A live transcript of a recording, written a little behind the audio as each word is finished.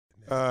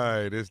All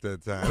right, it's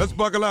that time. Let's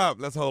buckle up.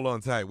 Let's hold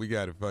on tight. We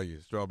got it for you.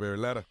 Strawberry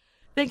letter.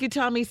 Thank you,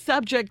 Tommy.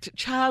 Subject,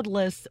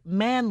 childless,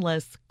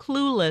 manless,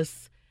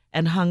 clueless,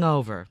 and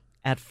hungover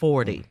at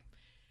 40.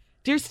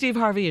 Dear Steve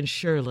Harvey and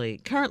Shirley,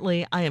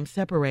 currently I am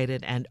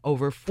separated and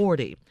over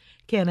 40.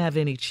 Can't have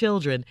any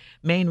children.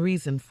 Main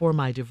reason for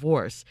my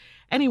divorce.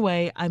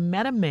 Anyway, I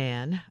met a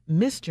man,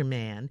 Mr.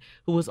 Man,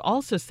 who was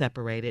also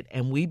separated,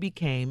 and we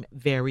became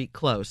very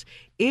close.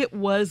 It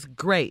was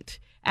great.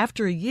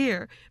 After a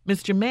year,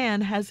 Mr.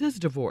 Man has his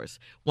divorce.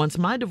 Once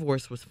my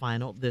divorce was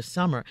final this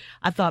summer,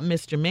 I thought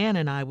Mr. Man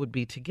and I would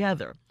be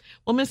together.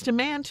 Well, Mr.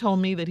 Man told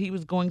me that he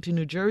was going to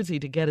New Jersey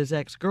to get his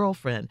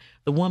ex-girlfriend,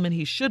 the woman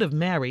he should have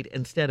married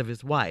instead of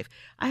his wife.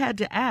 I had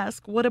to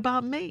ask, what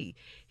about me?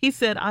 He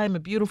said, I am a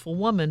beautiful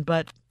woman,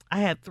 but I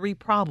had 3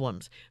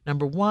 problems.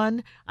 Number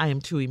 1, I am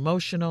too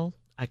emotional.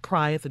 I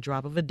cry at the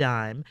drop of a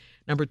dime.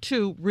 Number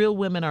 2, real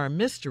women are a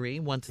mystery.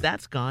 Once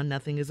that's gone,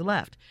 nothing is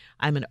left.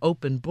 I'm an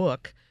open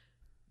book.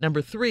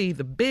 Number 3,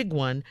 the big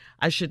one,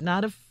 I should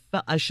not have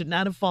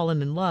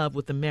fallen in love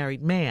with a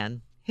married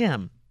man,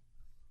 him.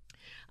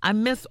 I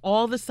miss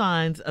all the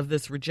signs of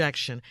this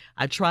rejection.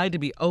 I tried to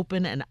be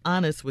open and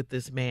honest with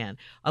this man.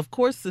 Of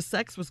course, the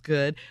sex was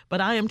good, but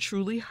I am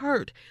truly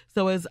hurt.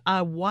 So as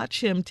I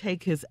watch him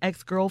take his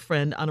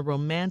ex-girlfriend on a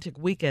romantic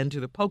weekend to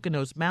the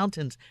Poconos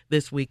Mountains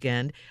this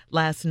weekend,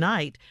 last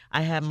night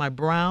I had my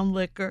brown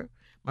liquor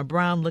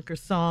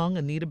song,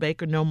 Anita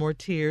Baker, No More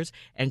Tears,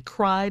 and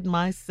cried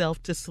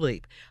myself to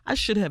sleep. I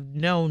should have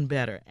known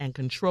better and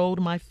controlled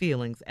my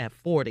feelings at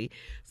 40.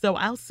 So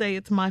I'll say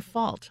it's my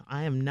fault.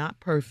 I am not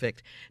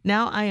perfect.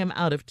 Now I am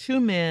out of 2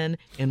 men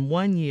in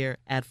 1 year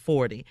at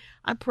 40.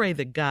 I pray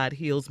that God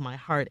heals my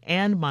heart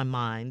and my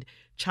mind,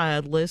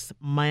 childless,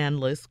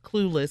 manless,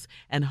 clueless,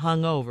 and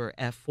hungover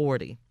at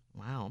 40.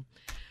 Wow.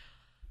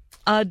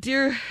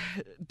 Dear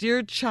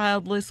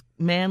childless,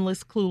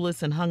 manless,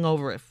 clueless, and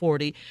hungover at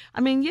 40. I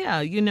mean,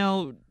 yeah,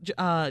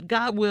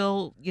 God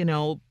will,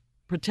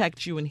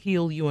 protect you and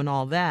heal you and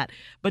all that.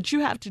 But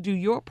you have to do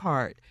your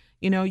part.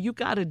 You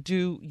got to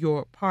do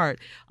your part.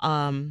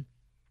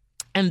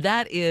 And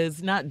that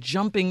is not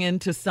jumping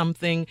into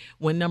something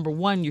when, number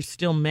 1, you're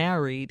still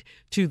married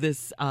to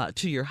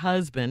to your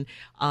husband.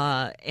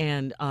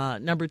 And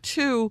number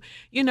 2,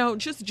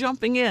 just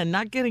jumping in,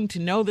 not getting to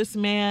know this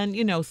man,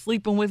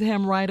 sleeping with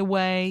him right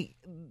away.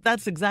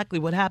 That's exactly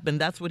what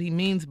happened. That's what he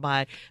means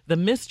by the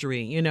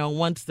mystery.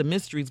 Once the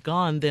mystery's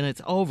gone, then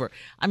it's over.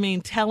 I mean,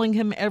 telling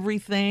him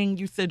everything.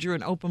 You said you're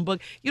an open book.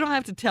 You don't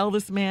have to tell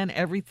this man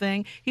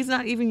everything. He's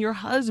not even your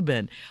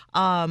husband.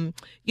 And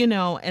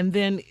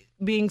then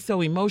being so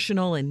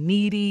emotional and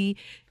needy,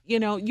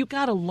 you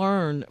got to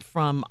learn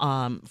from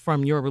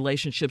your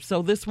relationship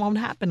so this won't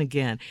happen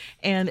again.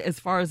 And as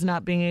far as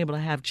not being able to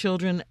have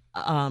children,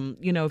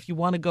 if you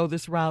want to go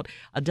this route,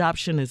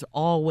 adoption is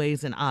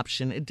always an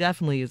option. It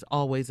definitely is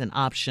always an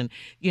option.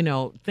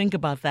 Think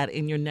about that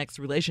in your next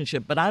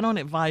relationship. But I don't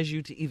advise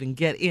you to even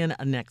get in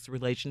a next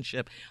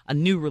relationship, a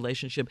new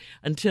relationship,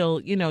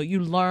 until, you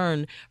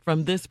learn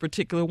from this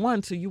particular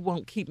one so you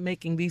won't keep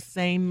making these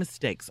same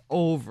mistakes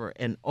over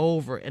and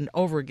over and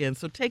over again.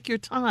 So take your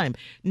time,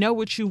 know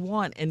what you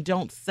want, and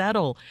don't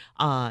settle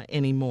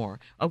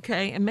anymore,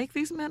 okay? And make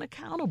these men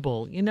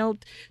accountable.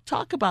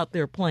 Talk about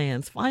their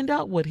plans. Find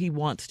out what he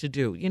wants to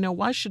do.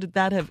 Why should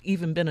that have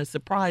even been a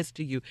surprise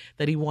to you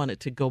that he wanted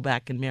to go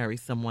back and marry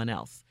someone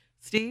else?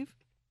 Steve?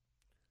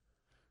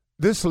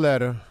 This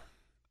letter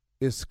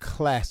is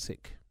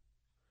classic.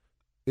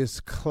 It's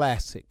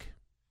classic.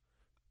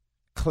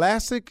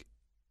 Classic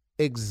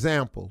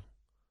example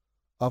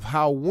of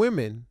how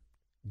women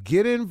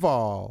get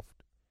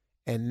involved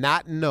and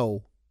not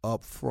know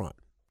up front.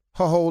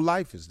 Her whole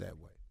life is that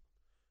way.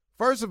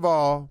 First of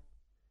all,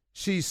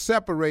 she's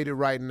separated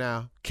right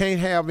now, can't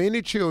have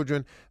any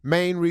children,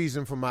 main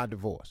reason for my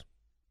divorce.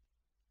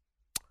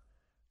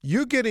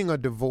 You're getting a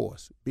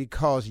divorce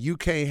because you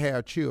can't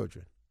have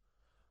children.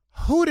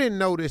 Who didn't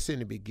know this in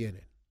the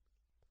beginning?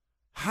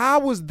 How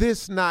was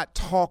this not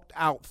talked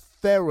out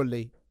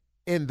thoroughly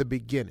in the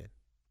beginning?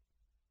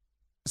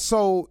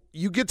 So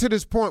you get to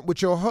this point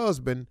with your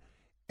husband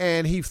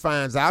and he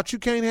finds out you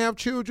can't have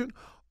children,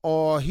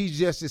 or he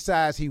just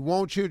decides he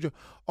wants children,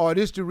 or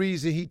this the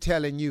reason he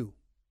telling you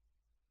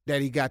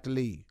that he got to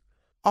leave.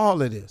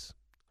 All of this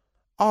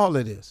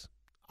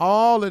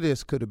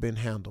could have been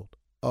handled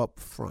up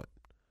front.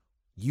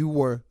 You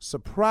were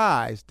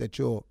surprised that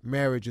your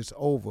marriage is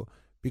over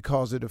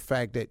because of the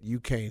fact that you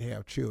can't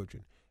have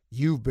children.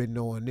 You've been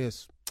knowing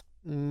this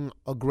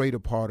a greater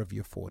part of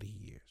your 40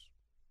 years,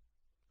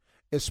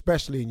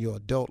 especially in your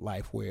adult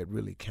life where it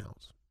really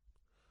counts.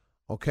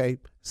 Okay?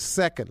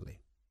 Secondly,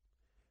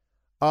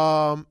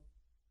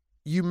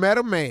 you met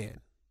a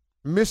man,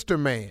 Mr.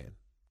 Man,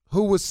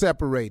 who was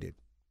separated,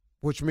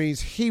 which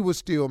means he was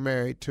still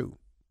married too.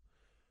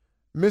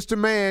 Mr.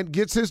 Man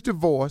gets his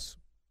divorce,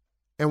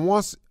 and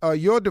once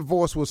your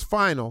divorce was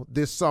final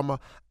this summer,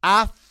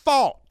 I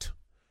thought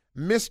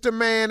Mr.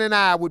 Man and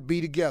I would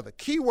be together.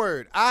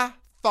 Keyword, I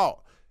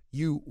thought.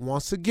 You,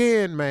 once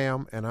again,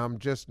 ma'am, and I'm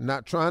just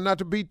not trying not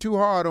to be too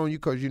hard on you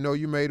because you know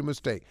you made a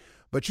mistake,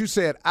 But you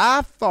said,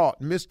 I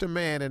thought Mr.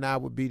 Man and I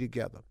would be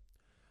together.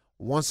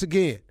 Once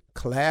again,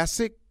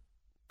 classic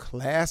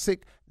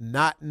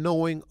not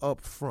knowing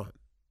up front.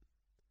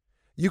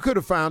 You could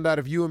have found out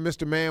if you and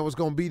Mr. Man was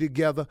going to be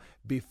together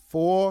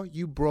before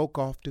you broke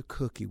off the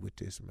cookie with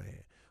this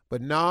man.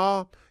 But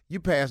nah, you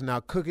passing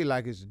out cookie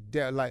like it's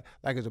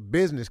a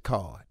business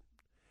card.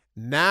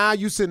 Now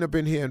you sitting up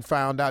in here and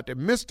found out that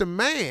Mr.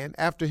 Man,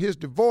 after his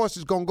divorce,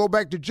 is going to go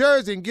back to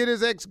Jersey and get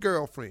his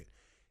ex-girlfriend.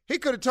 He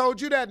could have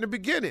told you that in the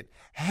beginning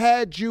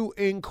had you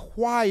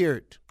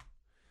inquired.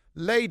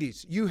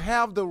 Ladies, you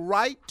have the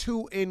right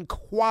to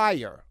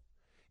inquire.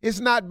 It's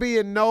not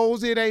being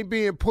nosy. It ain't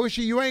being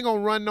pushy. You ain't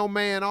going to run no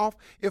man off.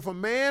 If a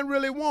man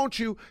really wants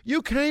you,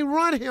 you can't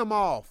run him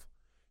off.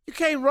 You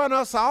can't run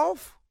us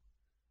off.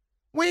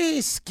 We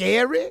ain't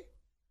scary.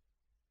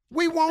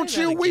 We want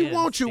you. We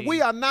want you.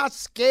 We are not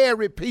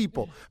scary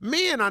people.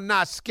 Men are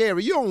not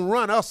scary. You don't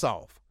run us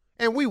off.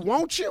 And we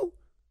want you?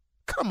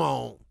 Come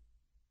on.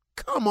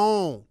 Come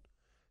on.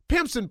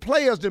 Pimps and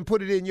players done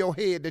put it in your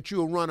head that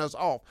you'll run us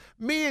off.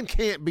 Men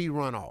can't be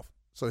run off.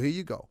 So here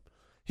you go.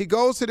 He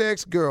goes to the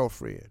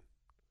ex-girlfriend,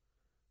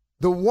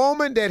 the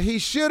woman that he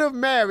should have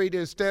married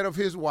instead of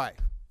his wife.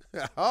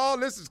 Oh,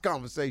 this is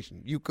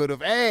conversation you could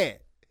have had.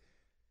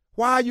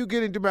 Why are you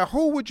getting to marry?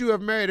 Who would you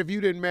have married if you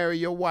didn't marry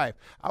your wife?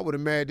 I would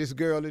have married this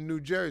girl in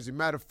New Jersey.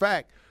 Matter of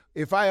fact,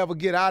 if I ever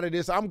get out of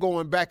this, I'm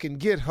going back and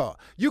get her.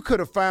 You could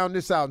have found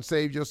this out and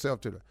saved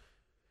yourself to the.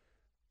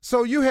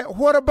 So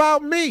what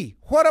about me?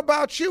 What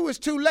about you? It's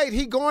too late.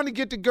 He going to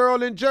get the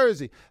girl in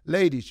Jersey.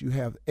 Ladies, you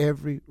have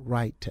every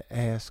right to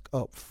ask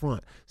up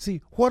front.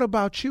 See, what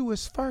about you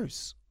is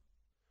first.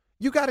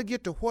 You got to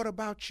get the what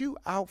about you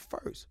out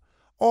first.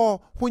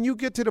 Or when you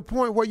get to the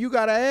point where you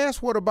got to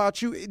ask what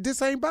about you,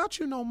 this ain't about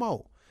you no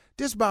more.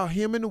 This about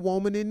him and the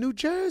woman in New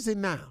Jersey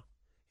now.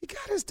 He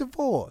got his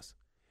divorce.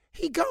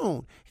 He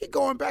gone. He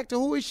going back to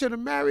who he should have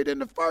married in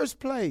the first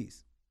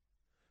place.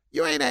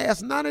 You ain't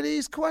asked none of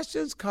these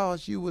questions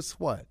because you was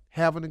what?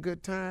 Having a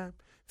good time?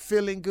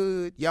 Feeling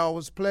good? Y'all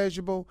was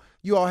pleasurable?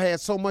 You all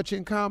had so much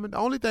in common? The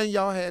only thing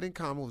y'all had in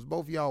common was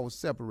both of y'all was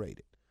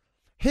separated.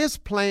 His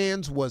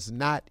plans was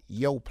not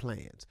your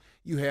plans.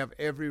 You have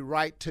every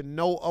right to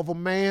know of a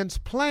man's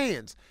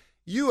plans.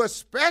 You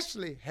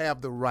especially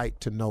have the right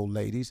to know,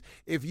 ladies,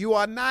 if you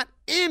are not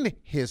in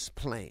his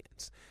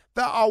plans.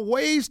 There are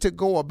ways to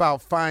go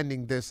about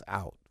finding this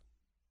out.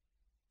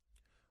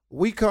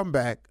 We come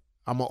back.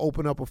 I'm going to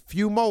open up a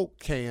few more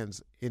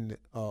cans in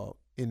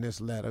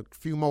this letter, a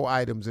few more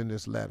items in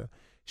this letter,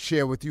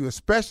 share with you,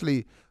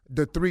 especially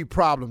the 3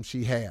 problems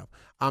she have.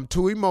 I'm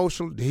too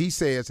emotional. He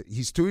says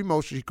he's too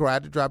emotional. She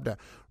cried to drop down.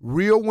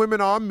 Real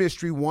women are a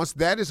mystery. Once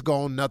that is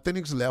gone, nothing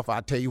is left.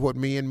 I'll tell you what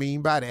men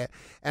mean by that.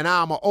 And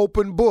I'm an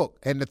open book.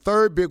 And the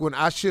third big one,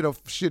 I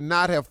should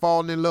not have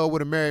fallen in love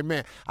with a married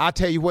man. I'll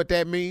tell you what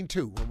that means,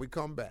 too, when we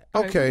come back.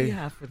 Okay. Okay. What do you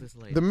have for this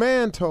lady? The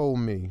man told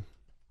me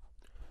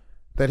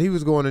that he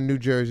was going to New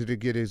Jersey to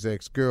get his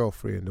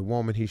ex-girlfriend, the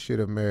woman he should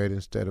have married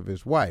instead of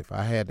his wife.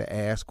 I had to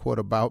ask, what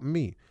about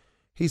me?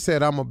 He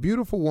said, I'm a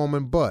beautiful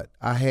woman, but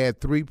I had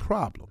 3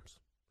 problems.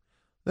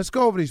 Let's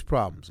go over these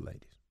problems,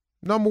 ladies.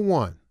 Number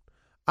 1,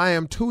 I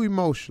am too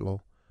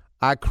emotional.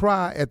 I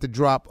cry at the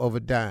drop of a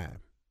dime.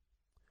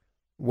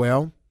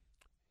 Well,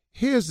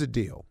 here's the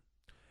deal.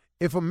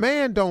 If a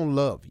man don't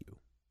love you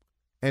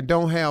and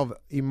don't have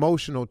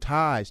emotional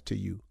ties to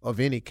you of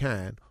any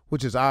kind,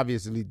 which is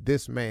obviously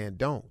this man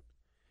don't,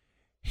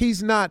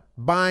 he's not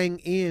buying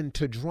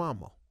into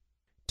drama.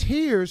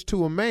 Tears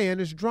to a man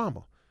is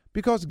drama.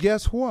 Because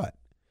guess what?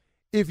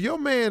 If your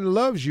man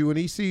loves you and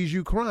he sees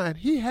you crying,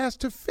 he has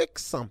to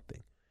fix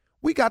something.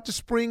 We got to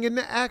spring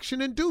into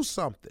action and do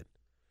something.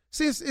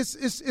 See, it's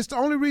the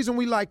only reason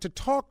we like to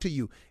talk to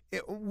you.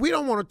 We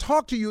don't want to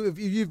talk to you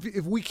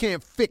if we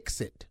can't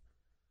fix it.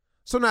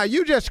 So now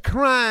you just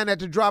crying at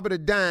the drop of the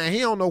dime. He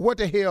don't know what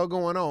the hell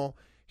going on.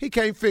 He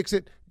can't fix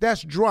it.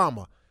 That's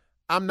drama.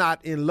 I'm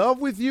not in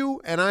love with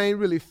you, and I ain't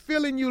really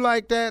feeling you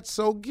like that,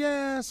 so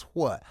guess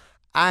what?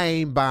 I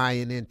ain't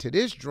buying into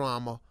this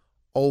drama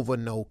over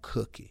no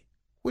cookie,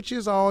 which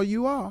is all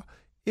you are,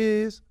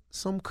 is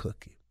some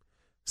cookie.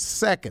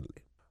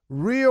 Secondly,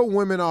 real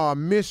women are a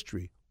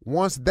mystery.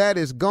 Once that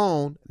is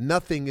gone,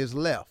 nothing is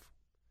left.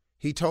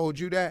 He told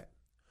you that?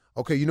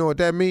 Okay, you know what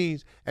that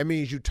means? That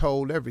means you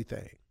told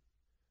everything.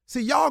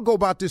 See, y'all go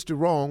about this the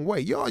wrong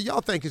way.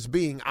 Y'all think it's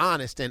being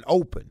honest and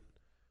open.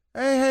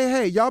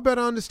 Hey, y'all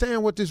better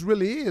understand what this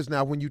really is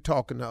now when you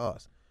talking to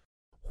us.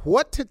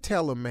 What to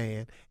tell a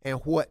man and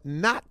what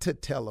not to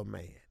tell a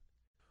man.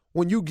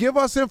 When you give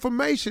us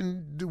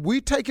information, we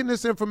taking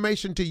this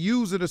information to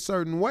use it a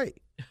certain way.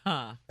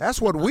 That's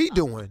what we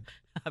doing.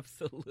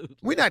 Absolutely.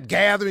 We're not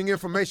gathering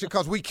information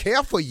because we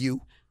care for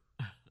you.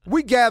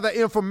 We gather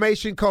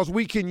information because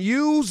we can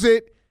use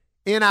it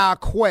in our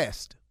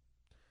quest.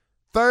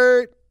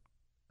 Third,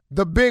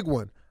 the big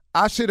one.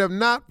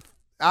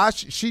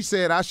 She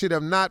said I should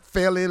have not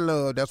fell in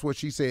love, that's what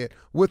she said,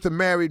 with a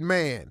married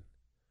man.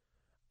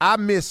 I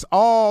miss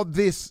all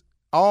the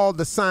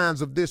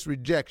signs of this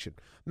rejection.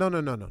 No.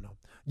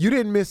 You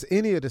didn't miss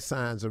any of the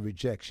signs of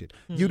rejection.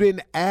 You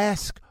didn't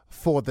ask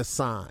for the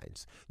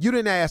signs. You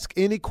didn't ask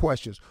any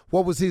questions.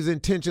 What was his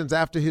intentions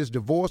after his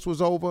divorce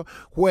was over?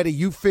 Where do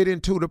you fit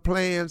into the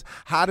plans?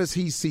 How does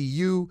he see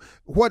you?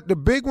 What the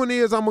big one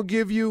is I'm going to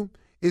give you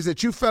is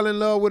that you fell in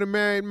love with a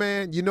married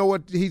man. You know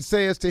what he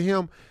says to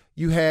him?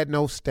 You had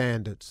no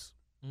standards.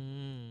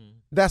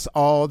 That's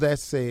all that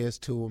says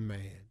to a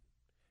man.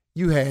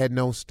 You had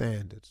no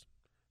standards.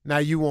 Now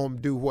you want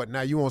to do what?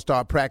 Now you want to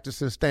start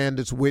practicing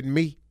standards with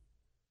me?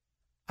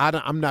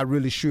 I'm not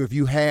really sure if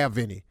you have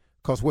any,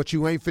 because what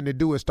you ain't finna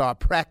do is start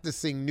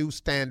practicing new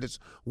standards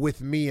with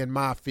me and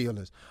my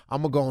feelings.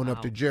 I'm going to go on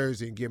up to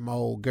Jersey and get my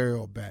old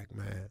girl back,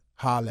 man.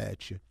 Holla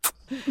at you.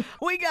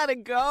 We got to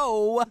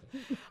go.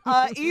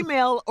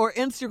 Email or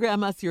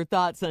Instagram us your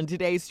thoughts on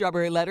today's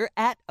Strawberry Letter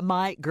at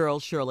My Girl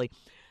Shirley.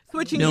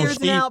 Switching gears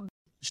now.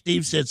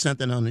 Steve said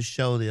something on the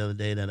show the other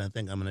day that I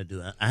think I'm going to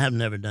do. I have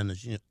never done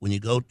this. When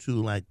you go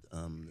to like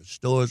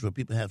stores where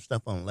people have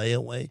stuff on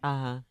layaway,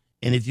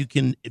 and if you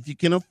can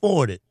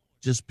afford it,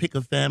 just pick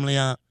a family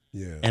out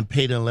and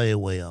pay the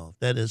layaway off.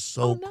 That is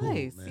so cool,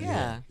 nice. man.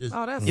 Yeah. Just,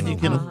 that's if you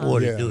can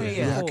afford it, do it.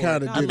 Yeah, I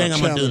kind of did a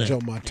challenge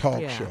on my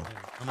talk show.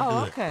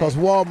 Okay. Because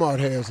Walmart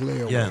has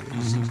layaway. Yeah.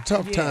 It's a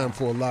tough time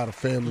for a lot of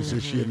families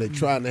this year. And they're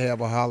trying to have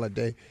a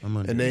holiday,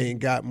 and they ain't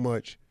got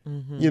much.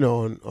 You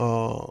know, and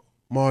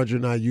Marjorie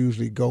and I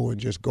usually go and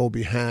just go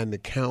behind the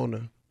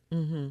counter.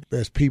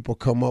 As people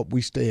come up,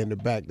 we stay in the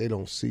back. They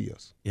don't see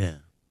us. Yeah.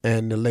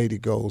 And the lady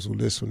goes, well,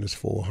 this one is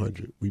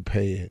 $400. We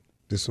pay it.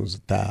 This one's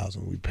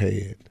 $1,000. We pay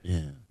it.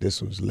 Yeah.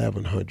 This one's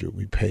 $1,100.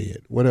 We pay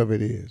it. Whatever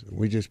it is,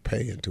 we just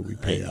pay until we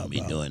pay out. I ain't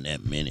gonna be doing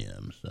that many of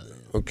them. So.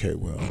 Okay,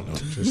 well,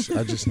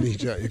 I just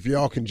need y'all. If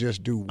y'all can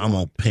just do one. I'm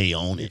gonna pay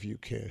on it. If you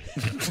can.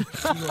 You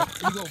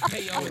gonna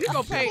pay on it. You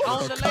gonna pay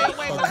on the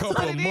layaway? A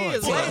couple of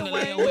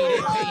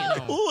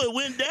months. Ooh, it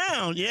went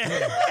down.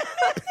 Yeah.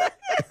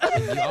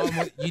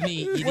 You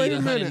need Wait a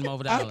 $100 minute.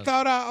 more. I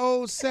thought I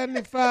owed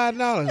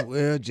 $75.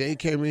 Well, Jay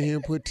came in here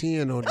and put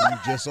 10 on it. You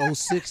just owe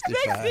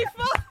 $65.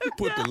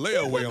 Put the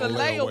layaway on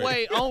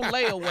layaway. on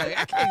layaway.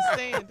 I can't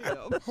stand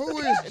him. Who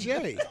is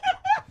Jay?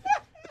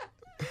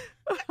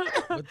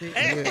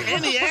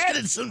 And he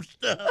added some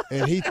stuff.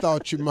 And he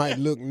thought you might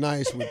look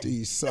nice with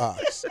these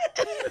socks.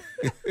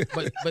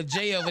 But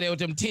Jay over there with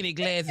them tinted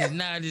glasses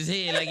nodded his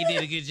head like he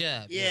did a good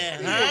job.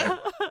 Yeah.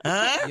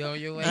 Huh? You on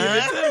your way? Give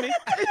it to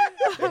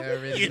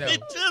me. Give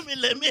it to me.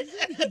 Let me.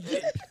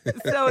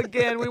 So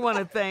again, we want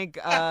to thank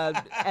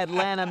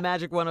Atlanta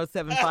Magic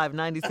 107.5,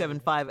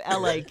 97.5,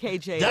 LA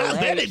KJOH.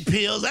 Diabetic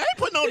pills. I ain't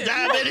put no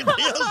diabetic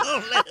pills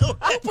on layaway.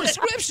 What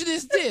prescription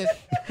is this?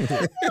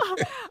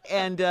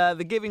 And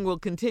the giving will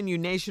continue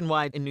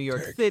nationwide in New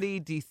York City,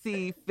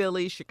 D.C.,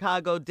 Philly,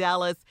 Chicago,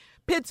 Dallas,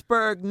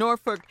 Pittsburgh,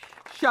 Norfolk,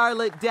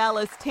 Charlotte,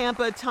 Dallas,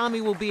 Tampa.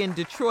 Tommy will be in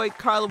Detroit.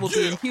 Carla will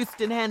be in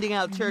Houston handing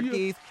out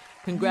turkeys.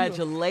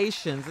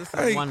 Congratulations. This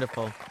is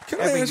wonderful.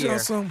 Can I ask y'all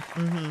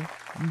something?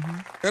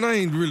 And I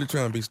ain't really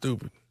trying to be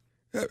stupid.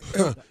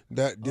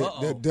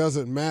 That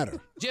doesn't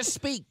matter. Just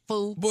speak,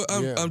 fool. But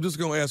I'm just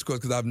going to ask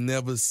because I've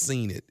never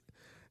seen it.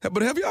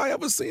 But have y'all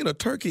ever seen a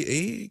turkey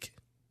egg?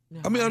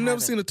 No, I mean, I've never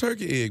seen a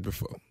turkey egg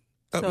before.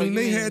 I mean,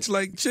 they hatch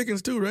like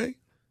chickens too, right?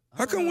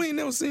 How come we ain't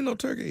never seen no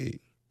turkey egg?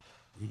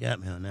 You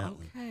got me on that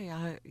one.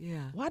 Okay,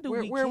 yeah.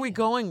 Where are we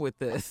going with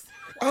this?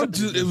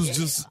 It was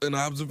just an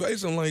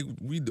observation. Like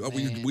we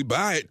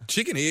buy it,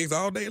 chicken eggs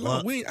all day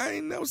long. Well, I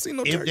ain't never seen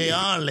no turkey If they egg.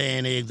 are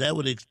laying eggs, that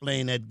would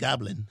explain that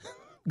goblin.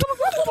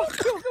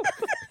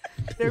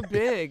 They're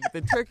big.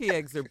 The turkey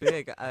eggs are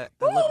big.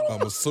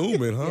 I'm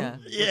assuming, huh?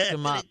 Yeah. Look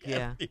them up.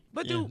 Yeah.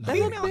 But They look I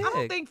don't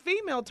big. think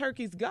female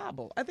turkeys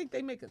gobble. I think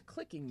they make a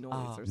clicking noise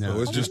or something. No,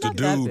 it's just a not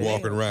that dude big.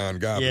 walking around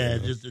gobbling. Yeah,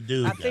 just a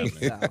dude. I think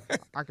goblin. so.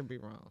 I could be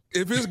wrong.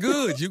 If it's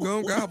good, you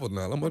gonna gobble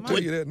now. I'm gonna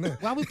tell you that now.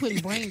 Why we putting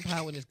brain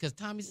power in this? Because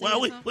Tommy said Why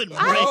we something? putting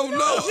Oh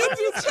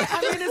no!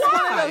 I mean, it's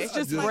one of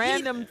those just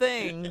random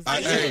things.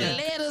 I- They should have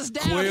let us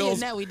down here. Quails.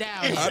 Now we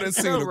down I here. didn't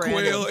see So the quail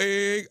random.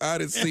 egg. I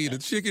didn't see the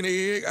chicken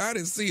egg. I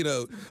didn't see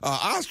the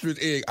ostrich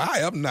egg. I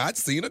have not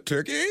seen a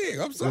turkey egg.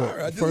 I'm sorry.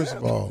 Well, I just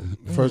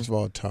first of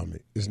all, Tommy,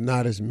 it's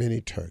not as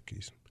many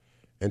turkeys.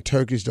 And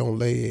turkeys don't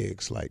lay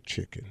eggs like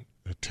chicken.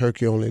 A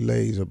turkey only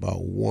lays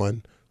about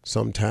 1,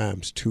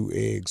 sometimes 2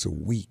 eggs a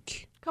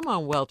week. Come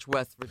on, Welch,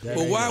 West Virginia.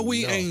 But why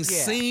we No. ain't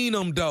seen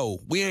them though?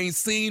 We ain't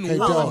seen Hey,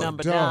 one. Caller dog,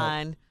 number dog.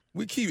 9.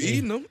 We keep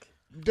eating them.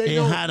 They They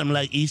don't. hide them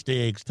like Easter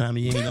eggs,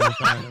 Tommy. You ain't gonna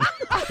find them.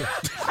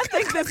 I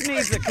think this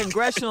needs a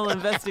congressional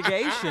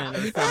investigation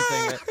or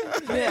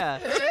something. Yeah.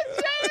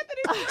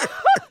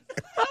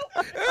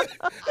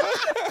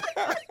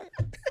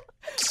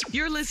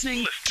 You're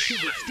listening to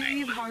the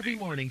Steve Harvey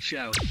Morning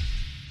Show.